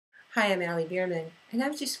Hi, I'm Bierman, and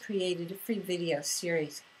I've just created a free video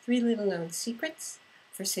series, 3 Little Known Secrets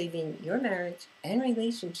for Saving Your Marriage and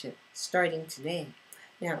Relationship, starting today.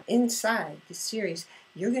 Now, inside the series,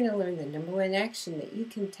 you're going to learn the #1 action that you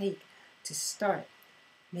can take to start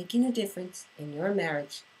making a difference in your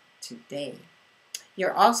marriage today.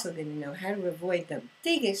 You're also going to know how to avoid the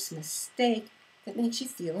biggest mistake that makes you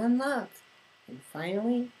feel unloved. And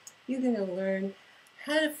finally, you're going to learn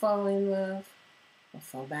how to fall in love or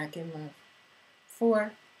fall back in love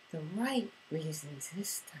for the right reasons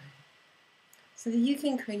this time, so that you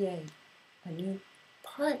can create a new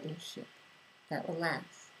partnership that will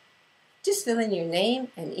last. Just fill in your name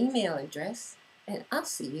and email address, and I'll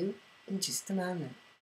see you in just a moment.